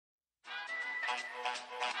Hey,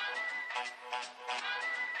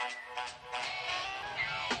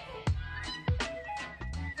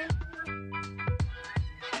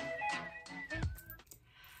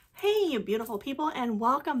 you beautiful people, and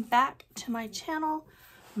welcome back to my channel.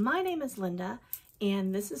 My name is Linda,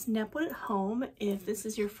 and this is Nepwood at Home. If this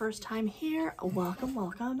is your first time here, welcome,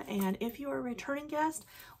 welcome. And if you are a returning guest,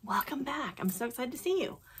 welcome back. I'm so excited to see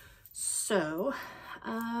you. So,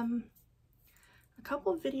 a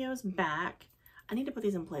couple of videos back, I need to put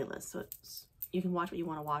these in playlists so you can watch what you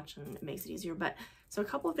want to watch and it makes it easier. But so a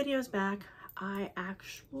couple of videos back, I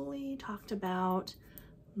actually talked about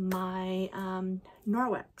my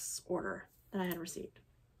Norwex order that I had received.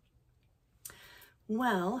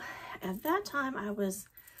 Well, at that time I was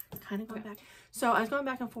kind of going back. So I was going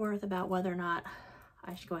back and forth about whether or not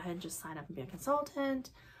I should go ahead and just sign up and be a consultant,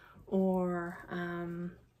 or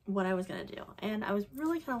what I was going to do. And I was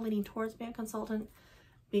really kind of leaning towards being a consultant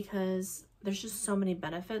because there's just so many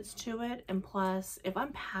benefits to it. And plus, if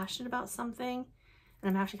I'm passionate about something, and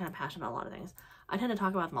I'm actually kind of passionate about a lot of things, I tend to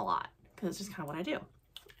talk about them a lot because it's just kind of what I do.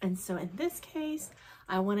 And so in this case,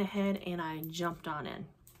 I went ahead and I jumped on in.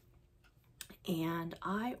 And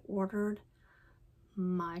I ordered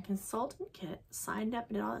my consultant kit, signed up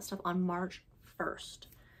and did all that stuff on March 1st.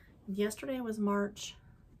 Yesterday was March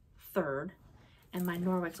 3rd, and my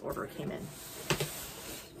Norwex order came in.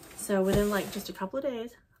 So within like just a couple of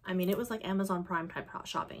days, I mean, it was like Amazon Prime type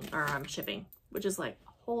shopping, or shipping, which is like,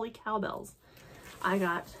 holy cowbells. I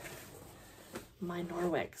got my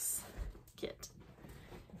Norwex kit.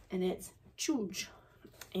 And it's huge.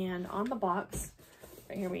 And on the box,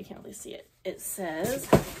 right here where you can't really see it, it says,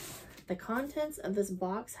 the contents of this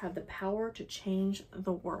box have the power to change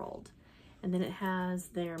the world. And then it has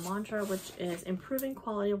their mantra, which is improving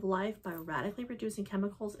quality of life by radically reducing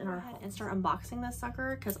chemicals in our home. And start unboxing this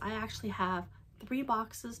sucker, because I actually have 3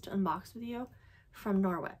 boxes to unbox with you from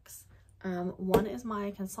Norwex. One is my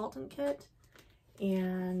consultant kit,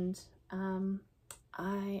 and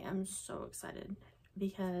I am so excited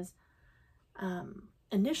because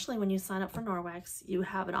initially when you sign up for Norwex, you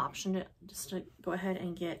have an option to just to go ahead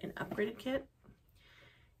and get an upgraded kit,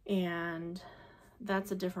 and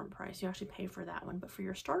that's a different price. You actually pay for that one, but for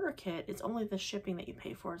your starter kit, it's only the shipping that you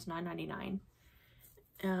pay for. It's $9.99,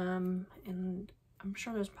 and I'm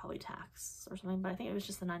sure there's probably tax or something, but I think it was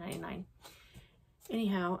just the $9.99.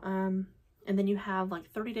 Anyhow, and then you have like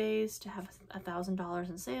 30 days to have $1,000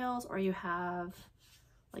 in sales, or you have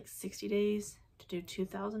like 60 days to do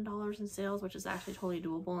 $2,000 in sales, which is actually totally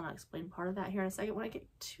doable, and I'll explain part of that here in a second when I get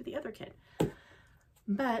to the other kit.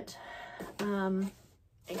 But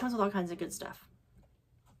it comes with all kinds of good stuff.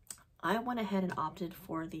 I went ahead and opted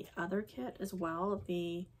for the other kit as well,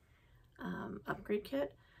 the upgrade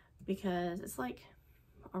kit, because it's like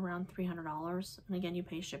around $300, and again, you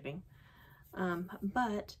pay shipping.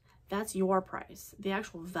 But that's your price. The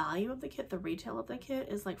actual value of the kit, the retail of the kit,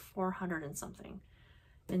 is like $400 and something.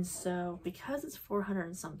 And so because it's $400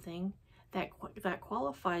 and something, that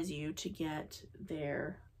qualifies you to get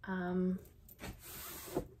their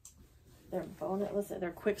bonus, let's say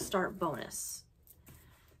their quick start bonus.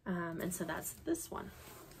 And so that's this one.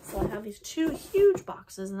 So I have these 2 huge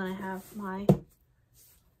boxes, and then I have my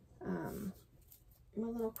my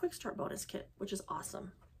little quick start bonus kit, which is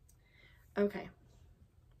awesome. Okay,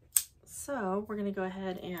 so we're gonna go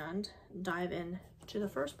ahead and dive in to the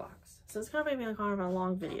first box. So it's gonna be kind of a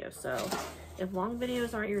long video, so if long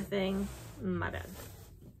videos aren't your thing, my bad.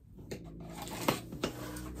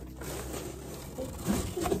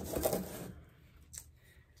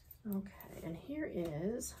 Okay, and here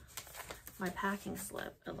is my packing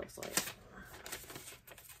slip, it looks like.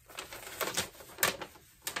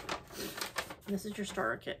 This is your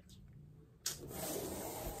starter kit.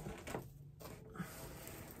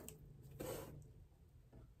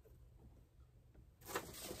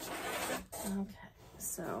 Okay,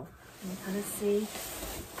 so you can kind of see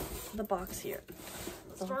the box here.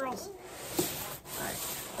 Squirrels. All right.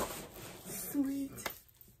 Sweet.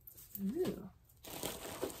 Ooh.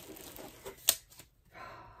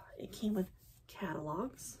 It came with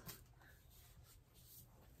catalogs.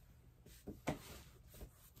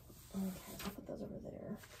 Okay, I'll put those over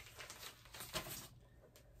there.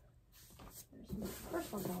 There's my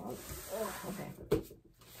first one dog. Oh, okay.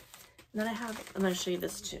 And then I'm going to show you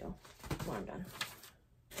this too when I'm done.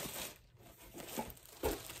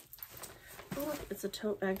 Oh, look, it's a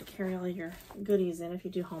tote bag to carry all your goodies in if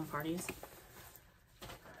you do home parties.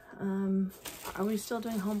 Are we still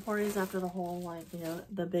doing home parties after the whole, like, you know,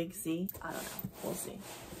 the big C? I don't know. We'll see.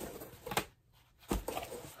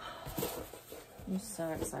 I'm so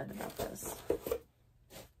excited about this.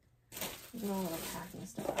 Look at all the packing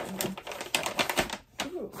stuff out here.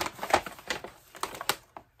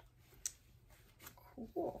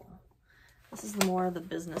 of the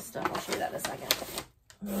business stuff. I'll show you that in a second.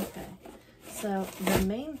 Okay, so the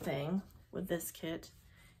main thing with this kit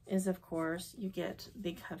is, of course, you get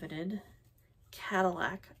the coveted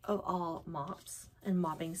Cadillac of all mops and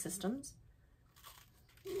mopping systems.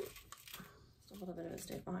 It's a little bit of a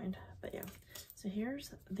stay behind, but yeah. So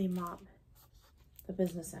here's the mop, the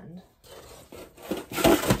business end.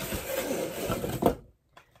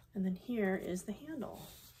 And then here is the handle.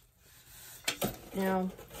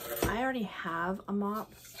 Now, I already have a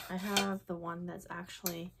mop. I have the one that's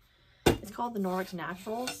actually, it's called the Norwex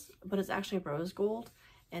Naturals, but it's actually rose gold.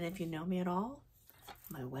 And if you know me at all,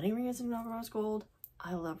 my wedding ring is in rose gold.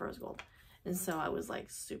 I love rose gold. And so I was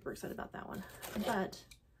like super excited about that one. But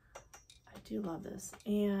I do love this.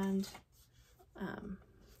 And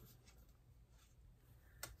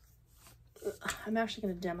I'm actually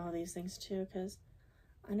going to demo these things too, because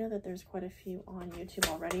I know that there's quite a few on YouTube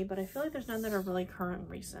already, but I feel like there's none that are really current and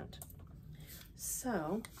recent.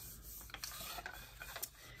 So,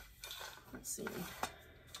 let's see.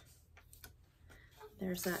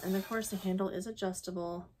 There's that. And of course the handle is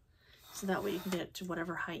adjustable, so that way you can get it to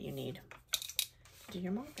whatever height you need to do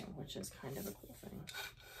your mopping, which is kind of a cool thing.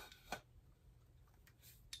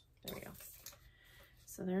 There we go.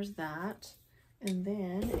 So there's that. And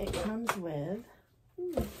then it comes with,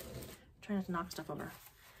 try not to knock stuff over.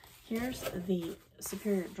 Here's the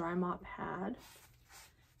Superior Dry Mop pad,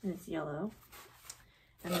 and it's yellow.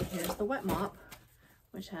 And then here's the Wet Mop,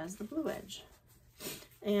 which has the blue edge.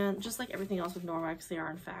 And just like everything else with Norwex, they are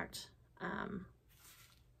in fact,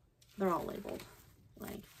 they're all labeled.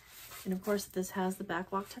 Like, and of course this has the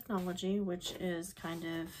backlock technology, which is kind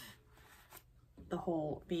of the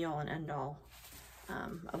whole be all and end all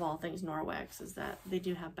of all things Norwex, is that they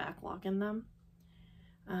do have backlock in them.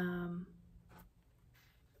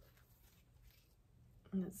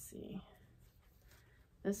 Let's see.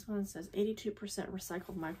 This one says 82%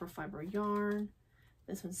 recycled microfiber yarn.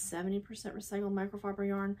 This one's 70% recycled microfiber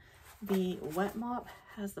yarn. The Wet Mop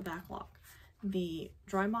has the backlock. The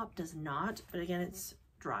Dry Mop does not, but again, it's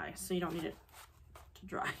dry, so you don't need it to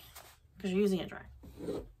dry because you're using it dry.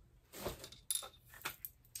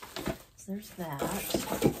 So there's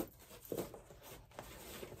that.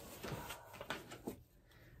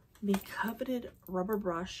 The coveted rubber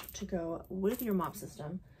brush to go with your mop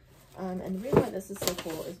system. And the reason why this is so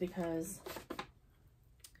cool is because,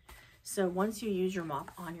 so once you use your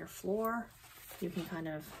mop on your floor, you can kind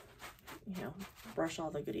of, you know, brush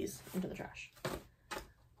all the goodies into the trash.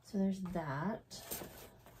 So there's that.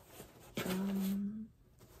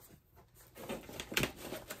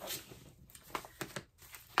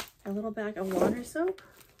 A little bag of laundry soap,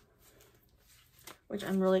 which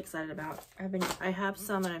I'm really excited about. I have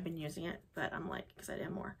some and I've been using it, but I'm like excited to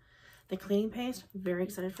have more. The cleaning paste, very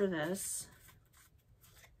excited for this.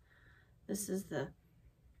 This is it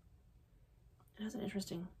has an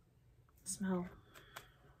interesting smell.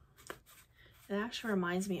 It actually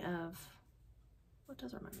reminds me of, what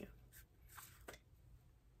does it remind me of?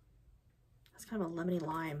 It's kind of a lemony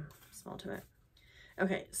lime smell to it.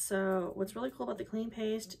 Okay, so what's really cool about the cleaning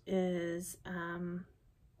paste is, I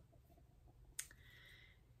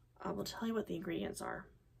will tell you what the ingredients are.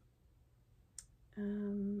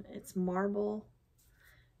 It's marble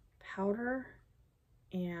powder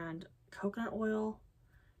and coconut oil,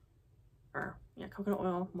 coconut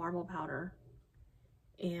oil, marble powder,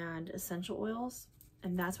 and essential oils,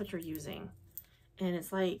 and that's what you're using. And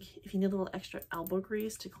it's like, if you need a little extra elbow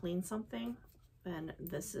grease to clean something, then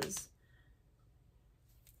this is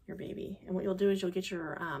your baby. And what you'll do is you'll get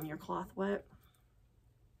your cloth wet.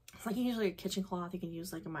 It's like usually a kitchen cloth. You can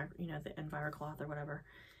use like a the Enviro cloth or whatever.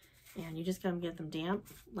 And you just get them damp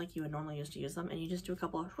like you would normally use to use them. And you just do a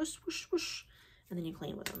couple of whoosh, whoosh, whoosh, and then you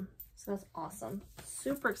clean with them. So that's awesome.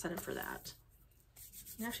 Super excited for that.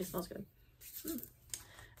 It actually smells good.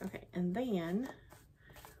 Okay, and then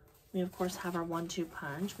we of course have our 1-2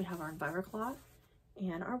 punch. We have our Enviro cloth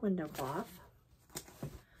and our window cloth.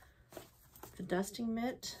 The dusting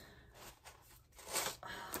mitt.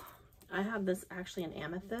 I have this actually in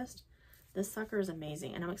amethyst. This sucker is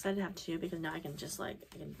amazing, and I'm excited to have two because now I can just like,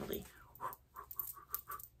 I can really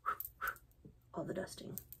all the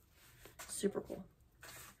dusting. Super cool.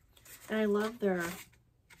 And I love their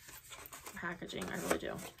packaging, I really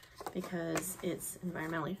do, because it's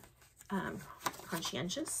environmentally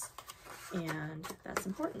conscientious, and that's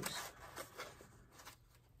important.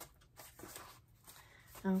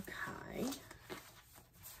 Okay,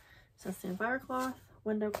 so that's the Enviro cloth,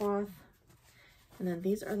 window cloth, and then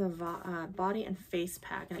these are the body and face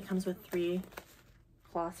pack, and it comes with 3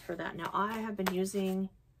 cloths for that. Now I have been using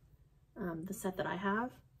the set that I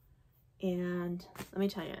have, and let me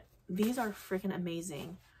tell you, these are freaking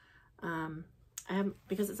amazing. I have,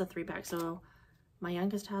 because it's a 3-pack, so my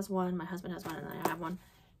youngest has one, my husband has one, and I have one.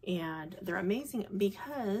 And they're amazing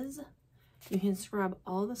because you can scrub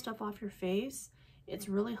all the stuff off your face. It's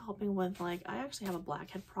really helping with, like, I actually have a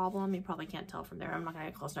blackhead problem. You probably can't tell from there. I'm not gonna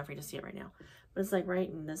get close enough for you to see it right now. But it's like right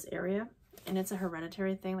in this area. And it's a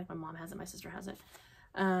hereditary thing. Like my mom has it, my sister has it.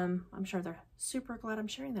 I'm sure they're super glad I'm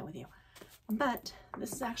sharing that with you. But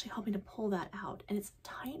this is actually helping to pull that out. And it's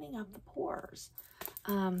tightening up the pores.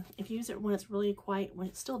 If you use it when it's really when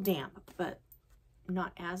it's still damp, but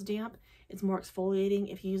not as damp, it's more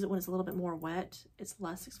exfoliating. If you use it when it's a little bit more wet, it's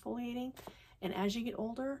less exfoliating. And as you get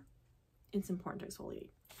older, it's important to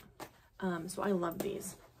exfoliate. So I love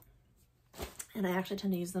these. And I actually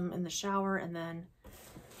tend to use them in the shower, and then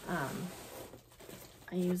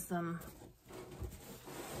I use them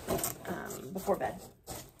before bed.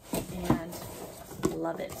 And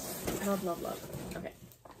love it. Love, love, love. Okay.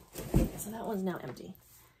 So that one's now empty.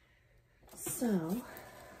 So,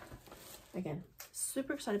 again,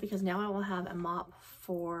 super excited because now I will have a mop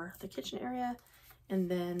for the kitchen area, and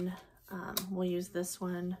then we'll use this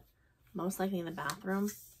one most likely in the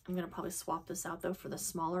bathroom. I'm going to probably swap this out though for the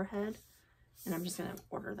smaller head, and I'm just going to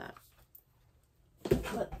order that.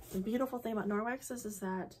 But the beautiful thing about Norwex is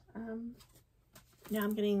that now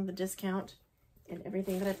I'm getting the discount, and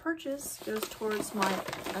everything that I purchase goes towards my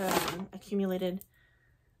accumulated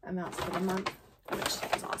amounts for the month, which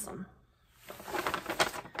is awesome.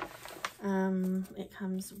 It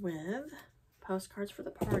comes with postcards for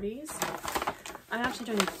the parties. I'm actually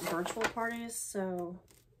doing virtual parties, so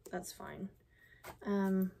that's fine. I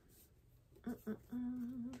don't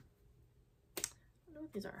know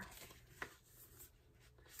what these are.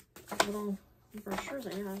 Little brochures,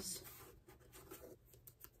 I guess.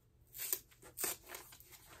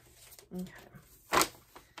 Okay.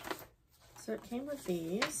 So it came with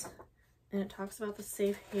these, and it talks about the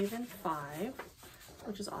Safe Haven 5,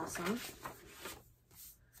 which is awesome.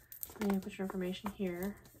 And you put your information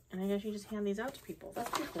here, and I guess you just hand these out to people. That's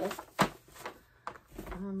pretty cool.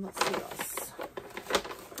 Let's see what else.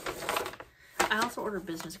 I also ordered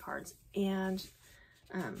business cards, and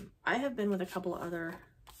I have been with a couple of other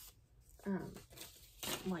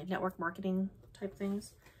like network marketing type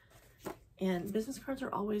things, and business cards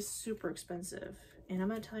are always super expensive. And I'm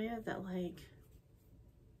gonna tell you that, like,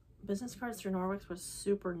 business cards through Norwex was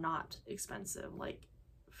super not expensive, like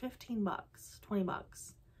 15 bucks, 20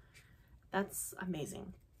 bucks. That's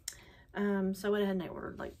amazing. So I went ahead and I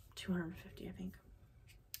ordered like 250, I think.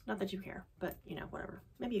 Not that you care, but you know, whatever.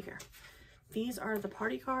 Maybe you care. These are the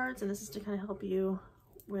party cards, and this is to kind of help you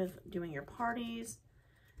with doing your parties.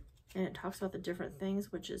 And it talks about the different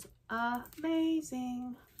things, which is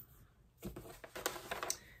amazing.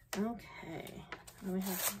 Okay, then we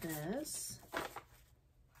have this.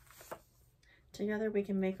 Together we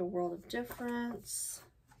can make a world of difference.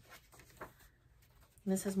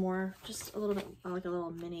 And this has more, just a little bit, like a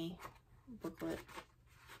little mini booklet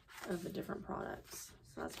of the different products.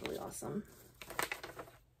 So that's really awesome.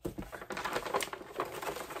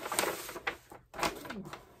 Ooh.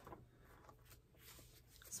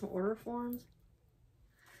 Some order forms.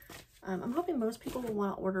 I'm hoping most people will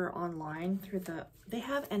want to order online through they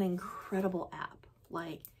have an incredible app,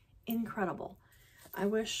 like incredible. I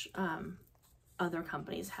wish other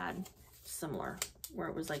companies had similar, where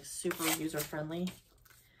it was like super user-friendly,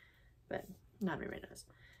 but not everybody does.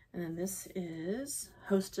 And then this is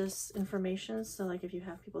hostess information. So like if you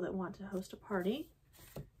have people that want to host a party,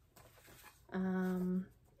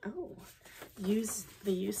 use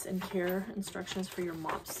the use and care instructions for your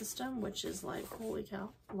mop system, which is like, holy cow,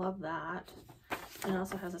 love that. And it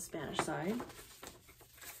also has a Spanish side.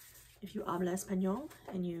 If you habla español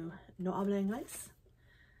and you no habla inglés.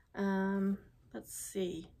 Let's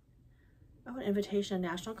see. Oh, an invitation to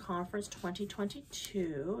National Conference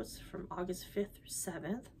 2022. It's from August 5th through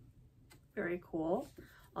 7th. Very cool.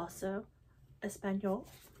 Also, Espanol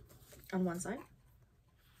on one side.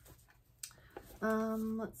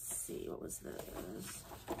 Let's see, what was this?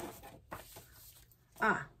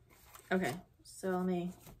 Okay, so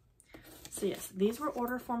yes, these were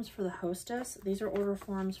order forms for the hostess. These are order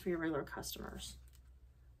forms for your regular customers.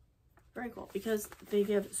 Very cool, because they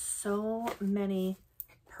give so many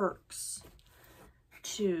perks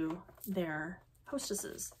to their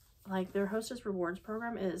hostesses. Like, their hostess rewards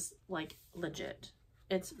program is like legit.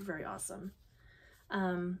 It's very awesome.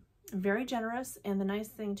 Very generous, and the nice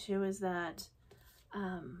thing too is that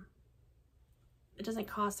it doesn't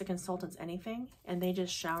cost the consultants anything, and they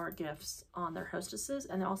just shower gifts on their hostesses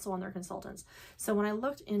and also on their consultants. So when I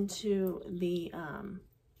looked into the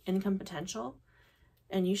income potential,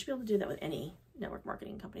 and you should be able to do that with any network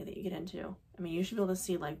marketing company that you get into, I mean, you should be able to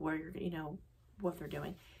see like where you're, you know, what they're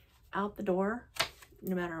doing. Out the door,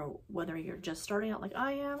 no matter whether you're just starting out like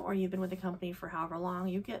I am or you've been with the company for however long,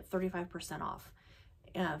 you get 35% off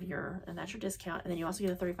of your, and that's your discount. And then you also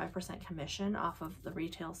get a 35% commission off of the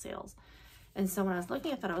retail sales. And so when I was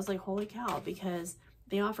looking at that, I was like, holy cow, because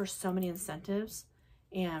they offer so many incentives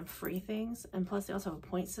and free things. And plus they also have a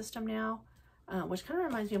point system now, which kind of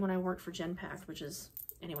reminds me of when I worked for Genpact, which is,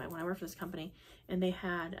 anyway, when I worked for this company, and they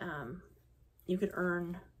had, you could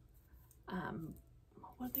earn,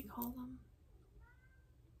 what did they call them?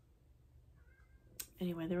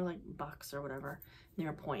 Anyway, they were like bucks or whatever. They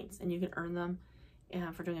were points, and you could earn them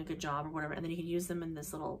for doing a good job or whatever. And then you could use them in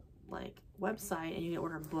this little like website, and you could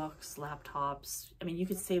order books, laptops. I mean, you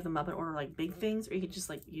could save them up and order like big things, or you could just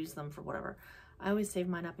like use them for whatever. I always save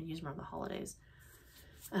mine up and use them around the holidays.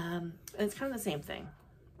 And it's kind of the same thing.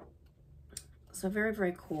 So very,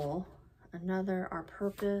 very cool. Another Our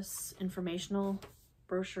Purpose informational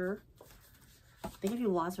brochure. They give you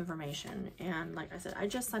lots of information, and like I said, I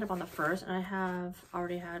just signed up on the 1st, and I have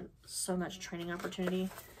already had so much training opportunity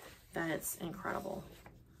that it's incredible.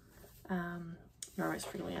 Norwex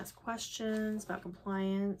frequently asked questions about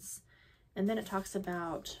compliance, and then it talks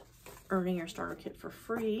about earning your starter kit for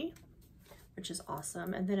free, which is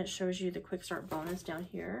awesome. And then it shows you the quick start bonus down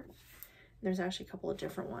here. There's actually a couple of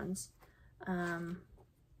different ones.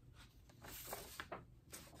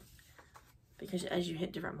 Because as you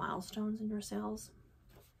hit different milestones in your sales.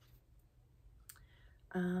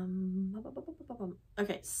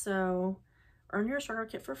 Okay, so earn your starter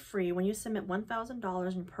kit for free when you submit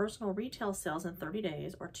 $1,000 in personal retail sales in 30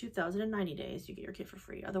 days or $2,000 in 90 days, you get your kit for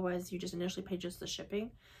free. Otherwise, you just initially pay just the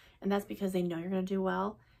shipping. And that's because they know you're gonna do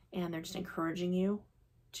well, and they're just encouraging you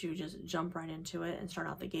to just jump right into it and start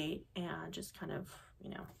out the gate and just kind of,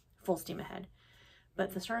 you know, full steam ahead.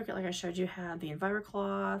 But the starter kit, like I showed you, had the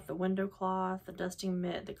EnviroCloth, the window cloth, the dusting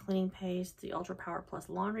mitt, the cleaning paste, the Ultra Power Plus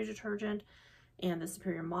laundry detergent, and the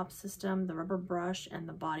Superior mop system, the rubber brush, and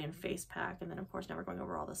the body and face pack. And then, of course, now we're going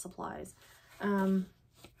over all the supplies. I'm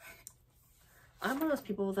one of those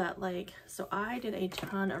people that like, so I did a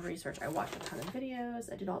ton of research. I watched a ton of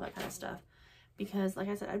videos. I did all that kind of stuff because, like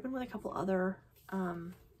I said, I've been with a couple other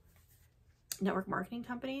network marketing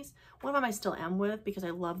companies. One of them I still am with because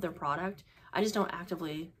I love their product. I just don't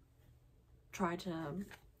actively try to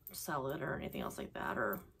sell it or anything else like that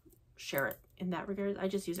or share it in that regard. I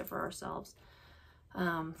just use it for ourselves,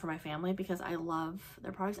 for my family, because I love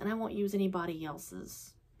their products, and I won't use anybody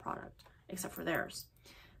else's product except for theirs,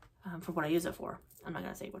 for what I use it for. I'm not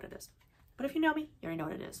gonna say what it is, but if you know me, you already know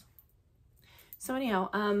what it is. So anyhow,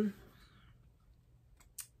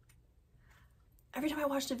 every time I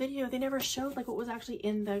watched a video, they never showed like what was actually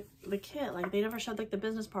in the kit. Like they never showed like the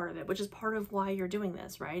business part of it, which is part of why you're doing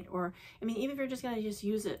this, right? Or, I mean, even if you're just gonna just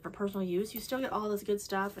use it for personal use, you still get all this good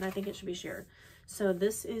stuff, and I think it should be shared. So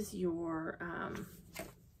this is your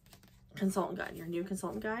consultant guide, your new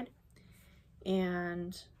consultant guide.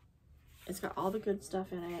 And it's got all the good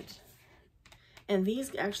stuff in it. And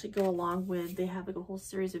these actually go along with, they have like a whole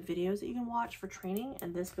series of videos that you can watch for training,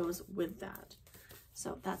 and this goes with that.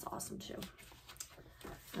 So that's awesome too.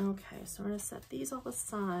 Okay, so we're gonna set these all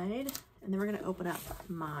aside, and then we're gonna open up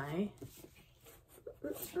my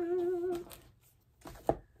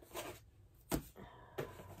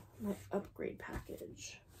upgrade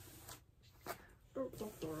package. Okay.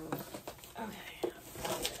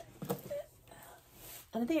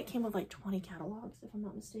 And I think it came with like 20 catalogs, if I'm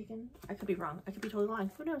not mistaken. I could be wrong. I could be totally lying.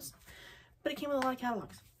 Who knows? But it came with a lot of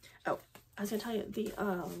catalogs. Oh, I was gonna tell you, the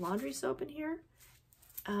laundry soap in here,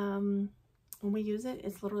 when we use it,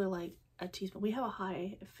 it's literally like a teaspoon. We have a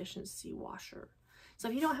high efficiency washer. So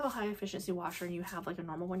if you don't have a high efficiency washer and you have like a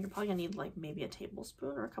normal one, you're probably gonna need like maybe a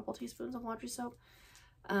tablespoon or a couple teaspoons of laundry soap.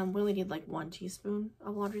 We only need like 1 teaspoon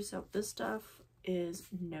of laundry soap. This stuff is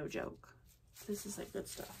no joke. This is like good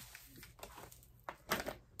stuff.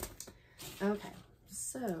 Okay,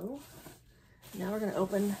 so now we're gonna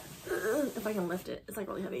open, if I can lift it, it's like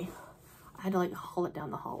really heavy. I had to like haul it down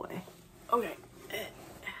the hallway. Okay.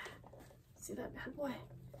 See that bad boy?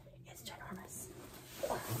 It's ginormous.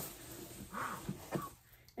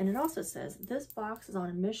 And it also says, this box is on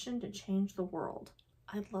a mission to change the world.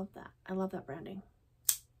 I love that. I love that branding.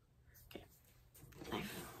 Okay,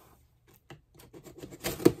 knife.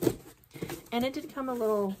 And it did come a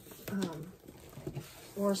little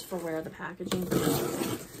worse for wear, the packaging.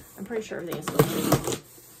 I'm pretty sure everything is still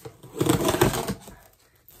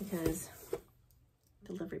because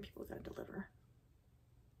delivery people gotta deliver.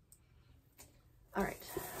 All right.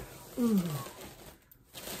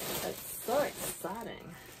 That's so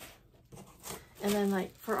exciting. And then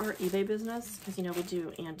like for our eBay business, because you know we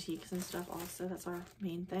do antiques and stuff also, that's our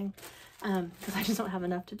main thing. Because I just don't have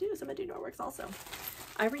enough to do, so I'm gonna do Norwex also.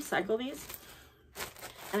 I recycle these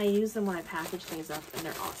and I use them when I package things up, and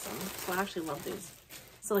they're awesome. So I actually love these.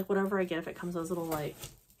 So like whatever I get, if it comes with those little like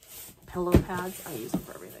pillow pads, I use them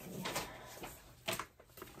for everything.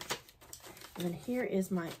 And then here is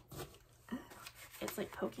my, it's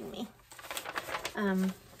like poking me.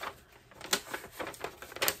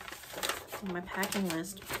 My packing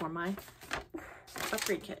list for my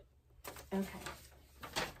upgrade kit. Okay.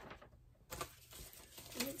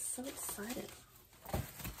 I'm so excited.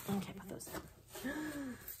 Okay, put those down.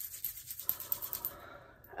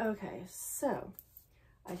 Okay, so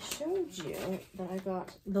I showed you that I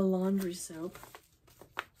got the laundry soap.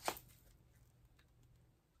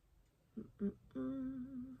 Showed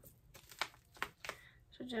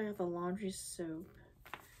you I got the laundry soap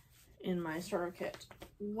in my starter kit.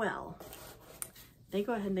 Well, they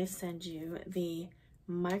go ahead and they send you the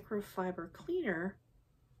microfiber cleaner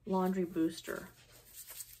laundry booster.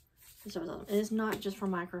 It is not just for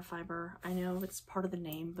microfiber. I know it's part of the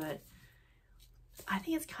name, but I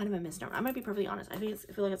think it's kind of a misnomer. I might be perfectly honest. I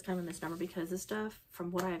feel like it's kind of a misnomer because this stuff,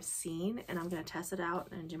 from what I've seen, and I'm going to test it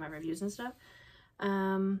out and do my reviews and stuff,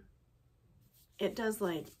 it does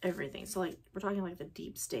like everything. So like we're talking like the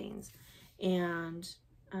deep stains, and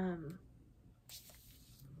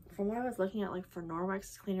from what I was looking at, like for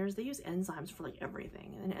Norwex cleaners, they use enzymes for like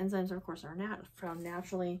everything. And enzymes, of course, are found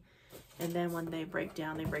naturally. And then when they break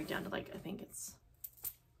down to like, I think it's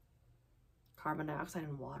carbon dioxide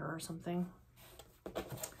and water or something.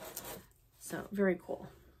 So very cool.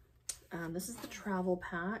 This is the travel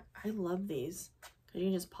pack. I love these because you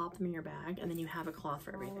can just pop them in your bag and then you have a cloth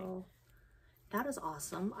for everything. Oh. That is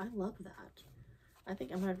awesome. I love that. I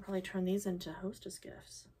think I'm going to probably turn these into hostess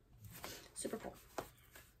gifts. Super cool.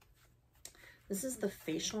 This is the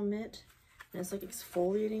facial mitt, and it's like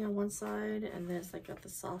exfoliating on one side, and then it's like got the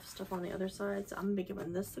soft stuff on the other side. So I'm gonna be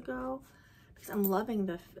giving this a go because I'm loving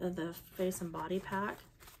the face and body pack,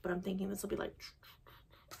 but I'm thinking this will be like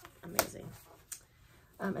amazing.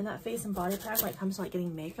 And that face and body pack, when it comes to like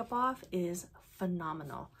getting makeup off, is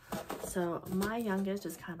phenomenal. So my youngest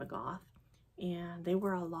is kind of a goth, and they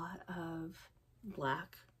wear a lot of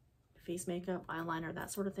black face makeup, eyeliner, that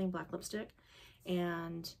sort of thing, black lipstick,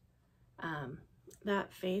 and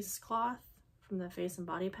that face cloth from the face and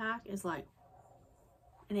body pack is like,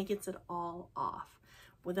 and it gets it all off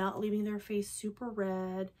without leaving their face super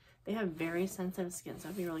red. They have very sensitive skin,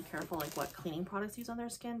 so be really careful like what cleaning products use on their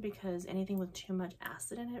skin, because anything with too much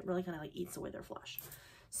acid in it really kind of like eats away their flush.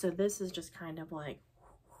 So this is just kind of like,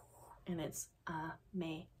 and it's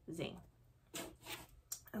amazing.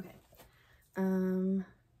 Okay.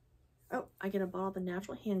 Oh, I get a bottle of the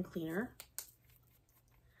natural hand cleaner.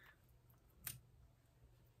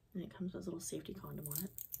 And it comes with a little safety condom on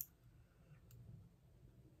it.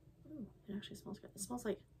 Ooh, it actually smells good. It smells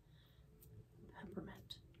like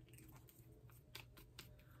peppermint.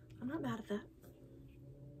 I'm not mad at that.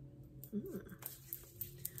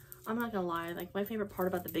 I'm not gonna lie, like my favorite part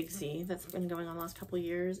about the Big C that's been going on the last couple of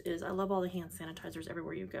years is I love all the hand sanitizers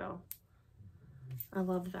everywhere you go. I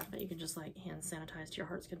love the fact that you can just like hand sanitize to your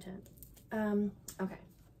heart's content. Okay.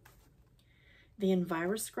 The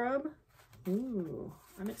Envira Scrub. Ooh,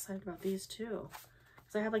 I'm excited about these too.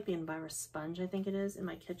 Because I have like the Envira sponge, I think it is, in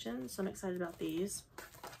my kitchen. So I'm excited about these.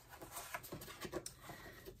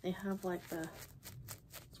 They have like the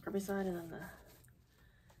scrubby side and then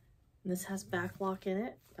this has backlock in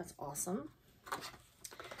it. That's awesome.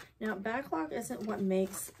 Now, backlock isn't what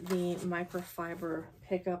makes the microfiber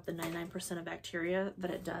pick up the 99% of bacteria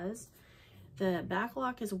that it does. The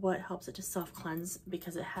backlock is what helps it to self-cleanse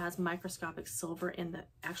because it has microscopic silver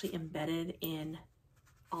actually embedded in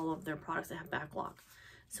all of their products that have backlock.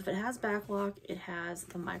 So if it has backlock, it has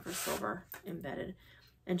the micro silver embedded.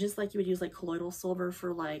 And just like you would use like colloidal silver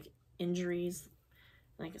for like injuries,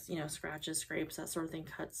 like, you know, scratches, scrapes, that sort of thing,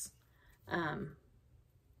 cuts.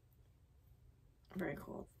 Very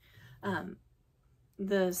cool.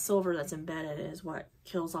 The silver that's embedded is what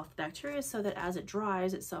kills off the bacteria so that as it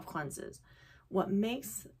dries, it self-cleanses. What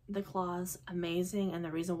makes the cloths amazing and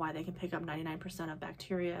the reason why they can pick up 99% of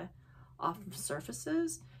bacteria off of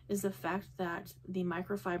surfaces is the fact that the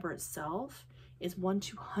microfiber itself is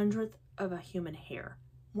 1/200th of a human hair.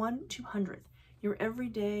 1/200th. Your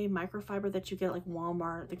everyday microfiber that you get at like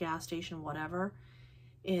Walmart, the gas station, whatever,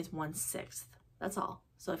 is 1/6. That's all.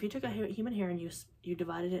 So if you took a human hair and you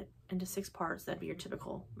divided it into 6 parts, that'd be your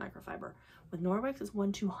typical microfiber. With Norwex, it's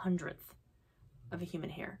 1/200th of a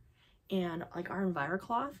human hair. And like our Envira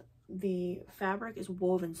cloth, the fabric is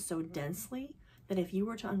woven so densely that if you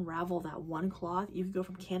were to unravel that one cloth, you could go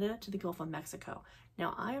from Canada to the Gulf of Mexico.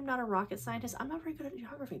 Now, I am not a rocket scientist. I'm not very good at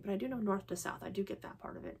geography, but I do know north to south. I do get that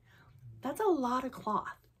part of it. That's a lot of cloth.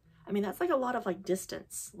 I mean, that's like a lot of like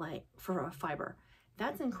distance, like for a fiber.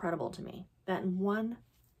 That's incredible to me. That in one,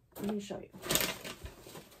 let me show you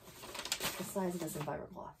the size of this in fiber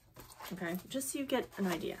cloth. Okay, just so you get an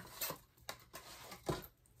idea.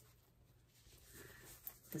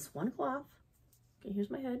 This one cloth, okay, here's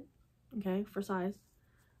my head, okay, for size.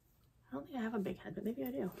 I don't think I have a big head, but maybe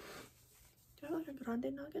I do. Do I have like a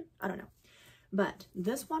grande noggin? I don't know. But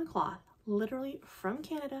this one cloth, literally from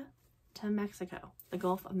Canada to Mexico, the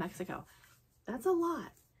Gulf of Mexico, that's a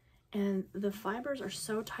lot. And the fibers are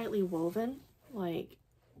so tightly woven, like,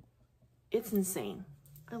 it's insane.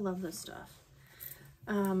 I love this stuff.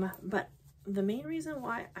 But the main reason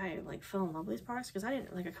why I like fell in love with these products, because I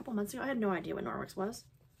didn't, like a couple months ago, I had no idea what Norwex was.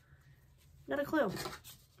 Not a clue.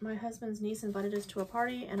 My husband's niece invited us to a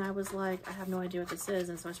party and I was like, I have no idea what this is.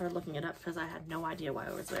 And so I started looking it up because I had no idea why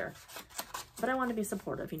I was there. But I wanted to be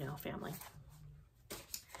supportive, you know, family.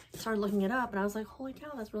 Started looking it up and I was like, holy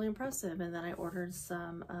cow, that's really impressive. And then I ordered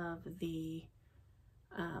some of the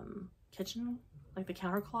kitchen, like the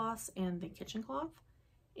counter cloths and the kitchen cloth.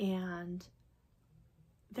 And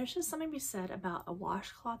there's just something to be said about a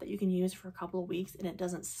washcloth that you can use for a couple of weeks and it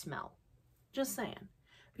doesn't smell. Just saying.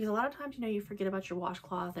 Because a lot of times, you know, you forget about your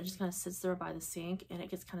washcloth. It just kind of sits there by the sink and it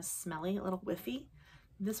gets kind of smelly, a little whiffy.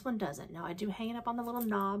 This one doesn't. Now, I do hang it up on the little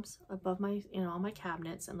knobs above my, you know, on my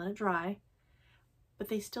cabinets and let it dry. But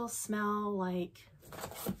they still smell like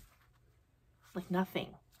nothing.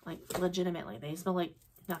 Like, legitimately. They smell like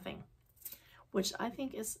nothing. Which I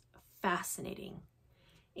think is fascinating.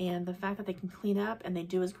 And the fact that they can clean up and they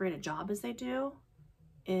do as great a job as they do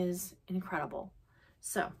is incredible.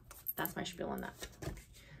 So, that's my spiel on that.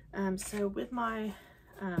 So with my,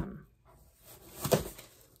 I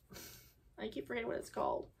keep forgetting what it's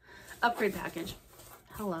called, upgrade package.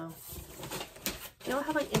 Hello. They all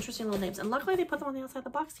have like interesting little names. And luckily they put them on the outside of the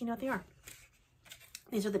box. So you know what they are.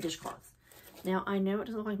 These are the dishcloths. Now I know it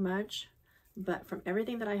doesn't look like much, but from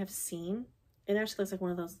everything that I have seen, it actually looks like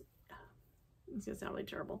one of those, it's gonna sound really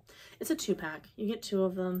terrible. It's a 2-pack. You get 2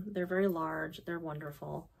 of them. They're very large. They're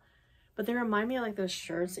wonderful. But they remind me of like those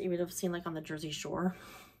shirts that you would have seen like on the Jersey Shore.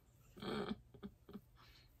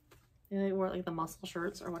 Yeah, they wore like the muscle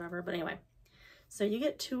shirts or whatever. But anyway, so you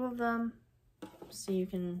get 2 of them so you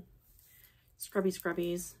can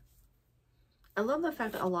scrubbies. I love the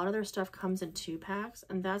fact that a lot of their stuff comes in 2-packs,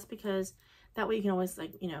 and that's because that way you can always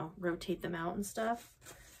like, you know, rotate them out and stuff,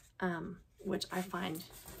 which I find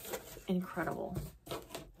incredible,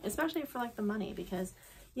 especially for like the money, because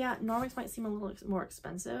yeah, Norwex might seem a little more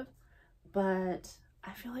expensive, but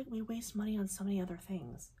I feel like we waste money on so many other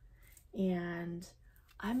things. And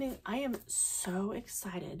I am so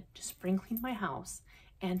excited to spring clean my house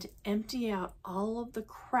and to empty out all of the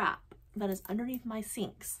crap that is underneath my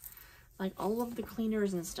sinks. Like all of the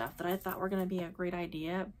cleaners and stuff that I thought were going to be a great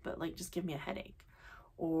idea, but like just give me a headache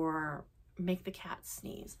or make the cat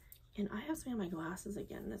sneeze. And I have some in my glasses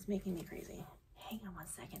again that's making me crazy. Hang on one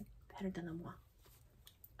second. Better than the moi.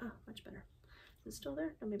 Oh, much better. Is it still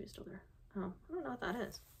there? No, maybe it's still there. Oh, I don't know what that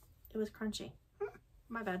is. It was crunchy.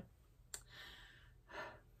 My bad.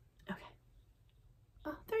 Okay.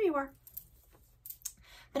 Oh, there you are.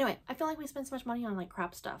 But anyway, I feel like we spend so much money on like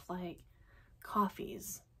crap stuff, like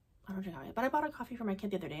coffees. I don't drink coffee, but I bought a coffee for my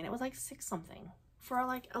kid the other day and it was like $6 something for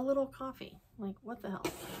like a little coffee. Like, what the hell?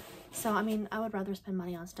 So, I mean, I would rather spend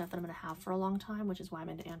money on stuff that I'm going to have for a long time, which is why I'm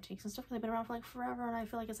into antiques and stuff, because they've been around for like forever and I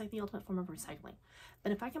feel like it's like the ultimate form of recycling.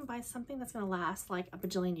 But if I can buy something that's going to last like a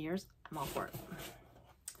bajillion years, I'm all for it.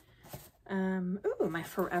 Ooh, my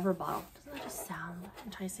forever bottle. Doesn't that just sound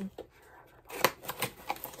enticing?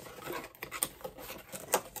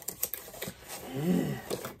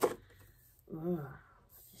 Ooh,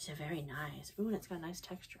 it's very nice. Ooh, and it's got a nice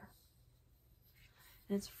texture.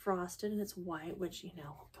 And it's frosted and it's white, which, you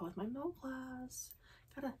know, go with my milk glass.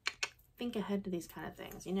 Gotta think ahead to these kind of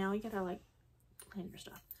things. You know, you gotta like plan your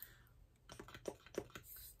stuff.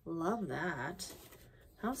 Love that.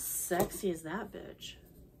 How sexy is that bitch?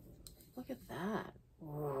 Look at that.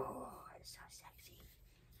 Whoa, it's so sexy.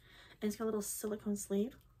 And it's got a little silicone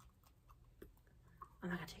sleeve. I'm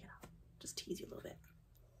not gonna take it off. Just tease you a little bit.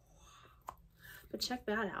 But check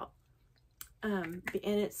that out. And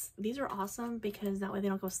these are awesome because that way they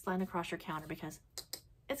don't go sliding across your counter because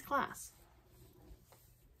it's glass.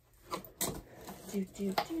 We'll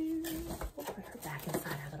put her back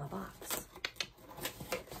inside our little box.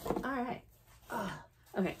 All right.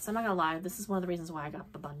 Okay, so I'm not gonna lie. This is one of the reasons why I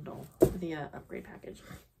got the bundle, the upgrade package.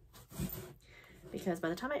 because by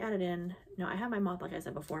the time I added in, no, I had my mop like I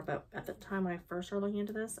said before, but at the time when I first started looking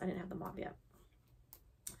into this, I didn't have the mop yet.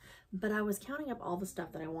 But I was counting up all the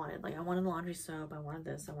stuff that I wanted. Like I wanted laundry soap, I wanted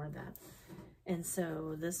this, I wanted that. And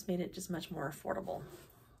so this made it just much more affordable.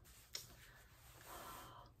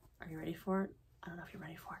 Are you ready for it? I don't know if you're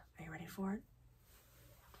ready for it. Are you ready for it?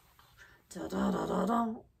 Da da da da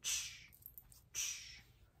da.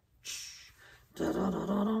 Da da da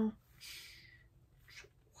da da.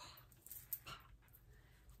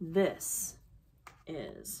 This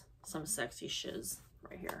is some sexy shiz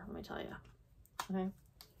right here, let me tell you. Okay.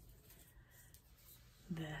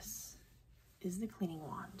 This is the cleaning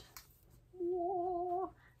wand.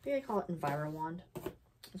 Whoa. I think I call it Enviro Wand.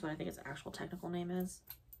 That's what I think its actual technical name is.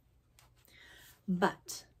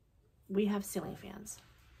 But we have ceiling fans.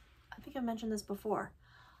 I think I've mentioned this before.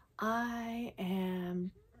 I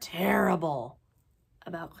am terrible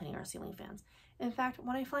about cleaning our ceiling fans. In fact,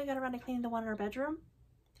 when I finally got around to cleaning the one in our bedroom,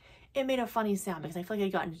 it made a funny sound because I feel like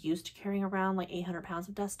I'd gotten used to carrying around like 800 pounds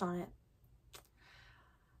of dust on it.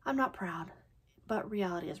 I'm not proud, but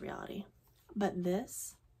reality is reality. But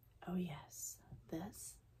this, oh yes,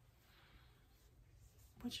 this,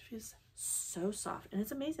 which feels so soft. And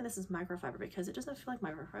it's amazing this is microfiber because it doesn't feel like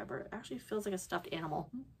microfiber. It actually feels like a stuffed animal.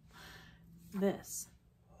 This,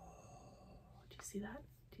 do you see that?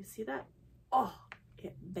 Do you see that? Oh,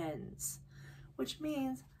 it bends, which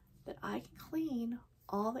means that I can clean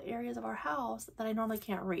all the areas of our house that I normally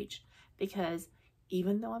can't reach, because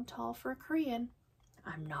even though I'm tall for a Korean,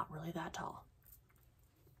 I'm not really that tall.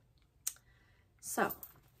 So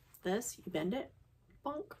this, you bend it,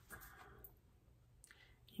 bonk.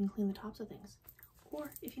 You can clean the tops of things.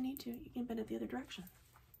 Or if you need to, you can bend it the other direction.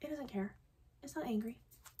 It doesn't care. It's not angry.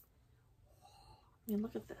 I mean,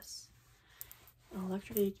 look at this.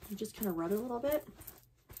 Electrically, you just kind of rub it a little bit.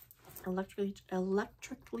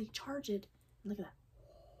 Electrically charge it. And look at that.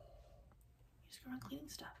 You just go around cleaning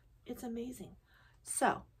stuff. It's amazing.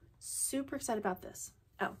 So, super excited about this.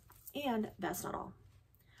 Oh, and that's not all.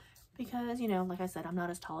 Because, you know, like I said, I'm not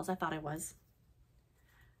as tall as I thought I was.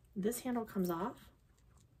 This handle comes off.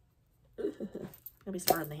 Gotta be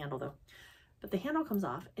smarter than the handle though. But the handle comes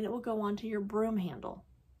off and it will go onto your broom handle.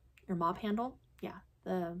 Your mop handle. Yeah,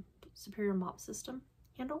 the Superior Mop System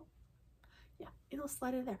handle. Yeah, it'll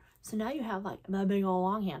slide in there. So now you have like a big old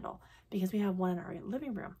long handle, because we have one in our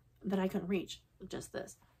living room that I couldn't reach with just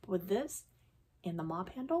this. With this and the mop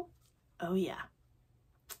handle, oh yeah,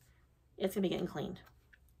 it's gonna be getting cleaned.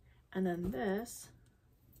 And then this,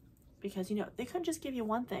 because you know, they couldn't just give you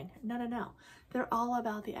one thing. No, no, no. They're all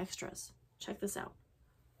about the extras. Check this out.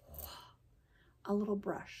 A little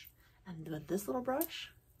brush. And with this little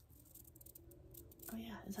brush, oh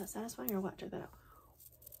yeah, is that satisfying or what? Check that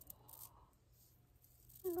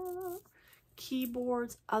out.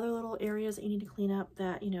 Keyboards, other little areas that you need to clean up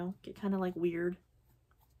that, you know, get kind of like weird.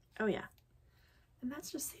 Oh yeah. And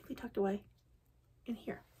that's just safely tucked away in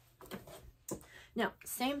here. Now,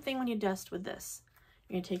 same thing when you dust with this.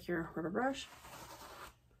 You're gonna take your rubber brush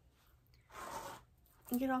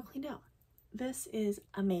and get it all cleaned out. This is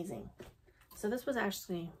amazing. So this was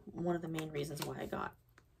actually one of the main reasons why I got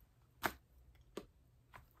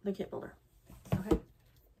the kit builder. Okay.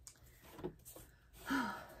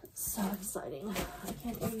 So exciting. I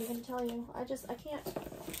can't even begin to tell you.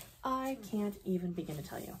 I can't even begin to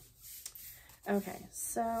tell you. Okay,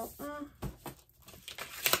 so I'm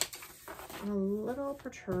a little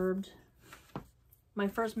perturbed. My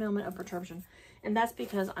first moment of perturbation, and that's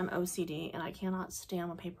because I'm OCD and I cannot stand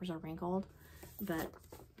when papers are wrinkled. But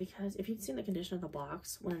because if you'd seen the condition of the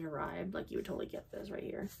box when it arrived, like you would totally get this right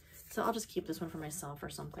here. So I'll just keep this one for myself or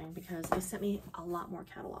something, because they sent me a lot more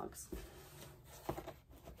catalogs.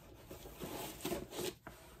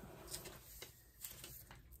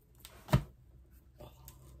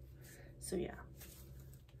 So yeah,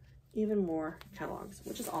 even more catalogs,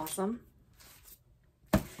 which is awesome.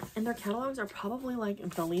 And their catalogs are probably like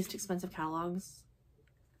the least expensive catalogs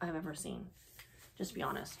I've ever seen, just to be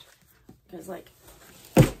honest. Because like,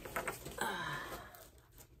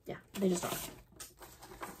 yeah, they just are.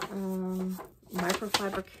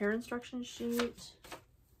 Microfiber care instruction sheet.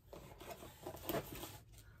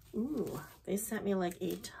 Ooh, they sent me like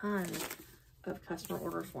a ton of customer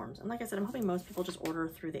order forms. And like I said, I'm hoping most people just order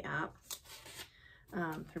through the app,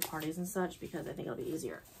 through parties and such, because I think it'll be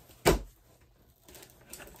easier.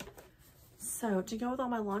 So to go with all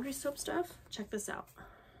my laundry soap stuff, check this out.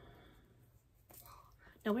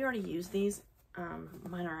 Now we already used these.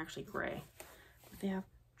 Mine are actually gray. But they have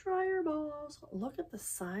dryer balls. Look at the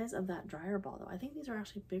size of that dryer ball though. I think these are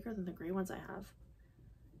actually bigger than the gray ones I have.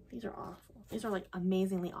 These are awful. These are like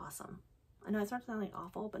amazingly awesome. I know it's not sounding like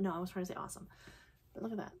awful, but no, I was trying to say awesome. But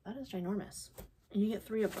look at that. That is ginormous. And you get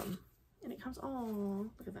 3 of them. And it comes, oh,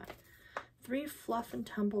 look at that. 3 fluff and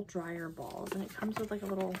tumble dryer balls. And it comes with like a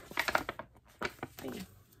little thing.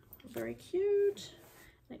 Very cute.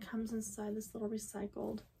 And it comes inside this little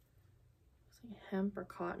recycled, looks like hemp or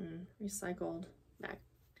cotton recycled bag.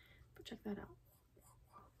 But check that out.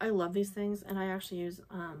 I love these things, and I actually use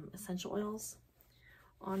essential oils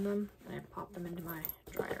on them, and I pop them into my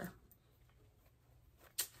dryer.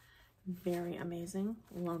 Very amazing.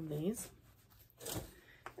 Love these.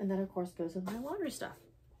 And then of course goes with my laundry stuff.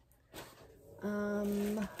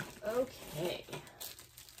 Okay.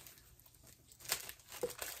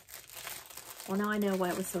 Well, now I know why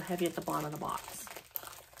it was so heavy at the bottom of the box.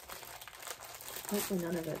 Hopefully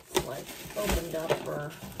none of it's like opened up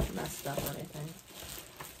or messed up or anything.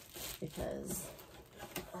 Because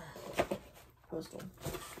postal.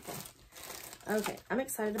 Okay, I'm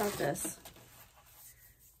excited about this.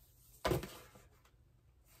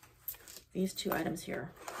 These 2 items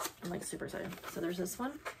here, I'm like super excited. So there's this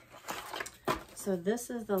one. So this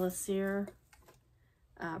is the Lacier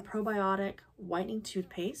probiotic whitening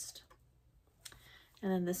toothpaste.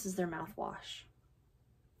 And then this is their mouthwash.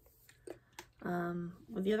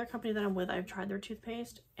 With the other company that I'm with, I've tried their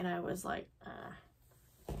toothpaste and I was like,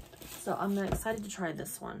 So I'm excited to try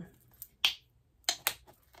this one.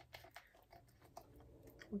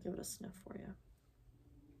 We'll give it a sniff for you.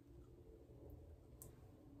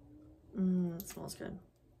 It smells good.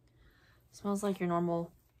 It smells like your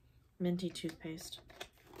normal minty toothpaste.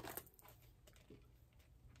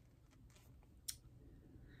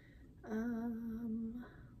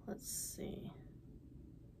 Let's see.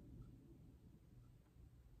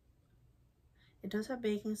 It does have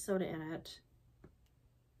baking soda in it.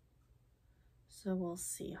 So we'll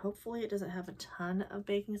see. Hopefully it doesn't have a ton of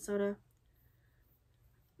baking soda,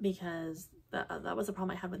 because that was a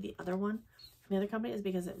problem I had with the other one from the other company, is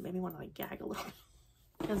because it made me want to like gag a little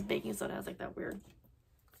because baking soda has like that weird.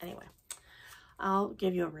 Anyway, I'll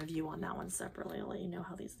give you a review on that one separately. I'll let you know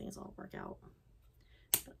how these things all work out.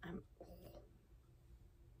 But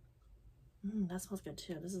that smells good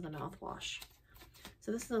too. This is the mouthwash.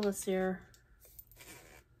 So this is the Lacier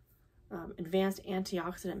Advanced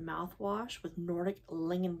Antioxidant Mouthwash with Nordic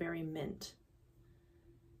Lingonberry Mint.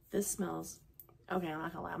 This smells, okay, I'm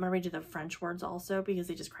not gonna lie. I'm gonna read you the French words also because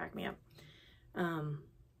they just crack me up.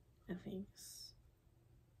 I think,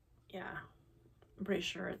 yeah, I'm pretty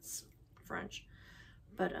sure it's French.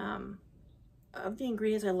 But of the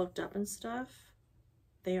ingredients I looked up and stuff,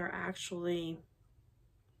 they are actually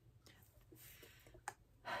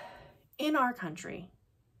in our country,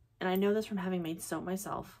 and I know this from having made soap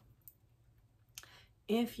myself.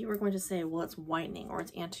 If you were going to say, well, it's whitening or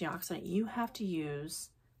it's antioxidant, you have to use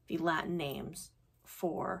the Latin names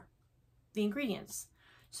for the ingredients.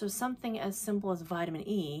 So something as simple as vitamin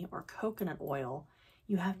E or coconut oil,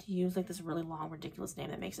 you have to use like this really long, ridiculous name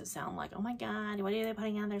that makes it sound like, oh my God, what are they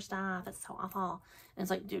putting on their stuff? That's so awful. And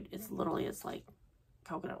it's like, dude, it's literally, it's like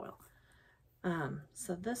coconut oil.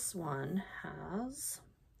 So this one has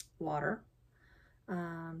water.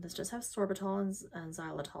 This just has sorbitol and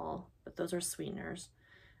xylitol, but those are sweeteners.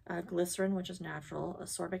 Glycerin, which is natural.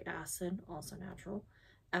 Ascorbic acid, also natural.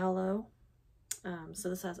 Aloe. So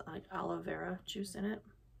this has like aloe vera juice in it.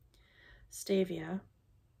 Stevia,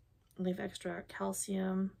 leaf extract,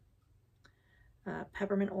 calcium,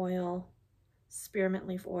 peppermint oil, spearmint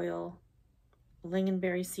leaf oil,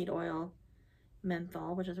 lingonberry seed oil,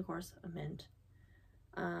 menthol, which is of course a mint,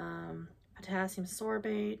 potassium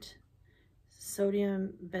sorbate,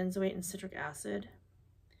 sodium benzoate, and citric acid.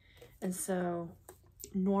 And so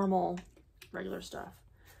normal, regular stuff,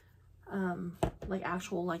 like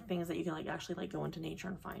actual like things that you can like actually like go into nature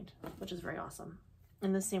and find, which is very awesome.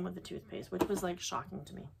 And the same with the toothpaste, which was like shocking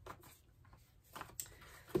to me.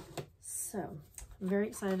 So I'm very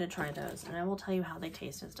excited to try those, and I will tell you how they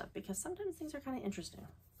taste and stuff, because sometimes things are kind of interesting.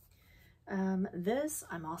 This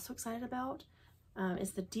I'm also excited about. It's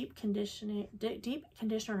the deep conditioner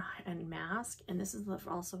and mask, and this is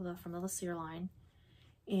also from the Lacier line,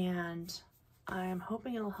 and I'm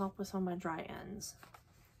hoping it'll help with some of my dry ends.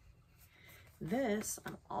 This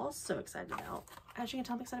I'm also excited about. As you can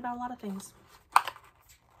tell, I'm excited about a lot of things.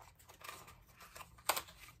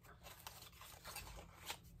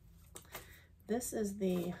 This is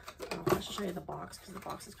the, I should show you the box because the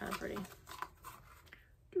box is kind of pretty.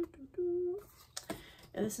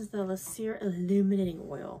 And this is the Lacier Illuminating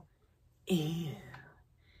Oil. Ew,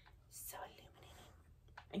 so illuminating.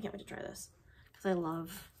 I can't wait to try this because I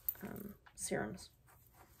love serums.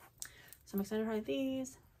 So I'm excited to try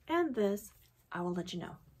these and this. I will let you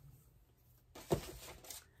know.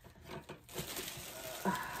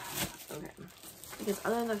 Okay, because because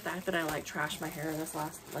other than the fact that I like trashed my hair this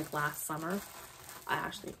last summer, I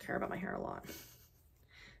actually care about my hair a lot.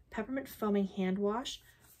 Peppermint foaming hand wash.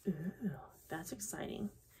 Ooh, that's exciting.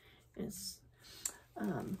 It's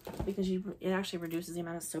because it actually reduces the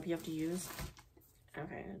amount of soap you have to use.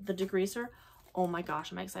 Okay, the degreaser. Oh my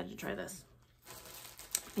gosh, I'm excited to try this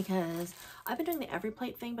because I've been doing the every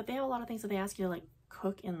plate thing, but they have a lot of things that they ask you to like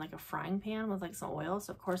cook in like a frying pan with like some oil,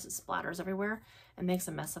 so of course it splatters everywhere and makes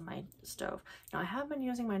a mess of my stove. Now I have been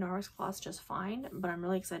using my Norwex cloths just fine, but I'm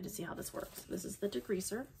really excited to see how this works. This is the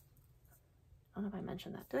degreaser. I don't know if I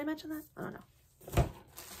mentioned that. Did I mention that? I don't know.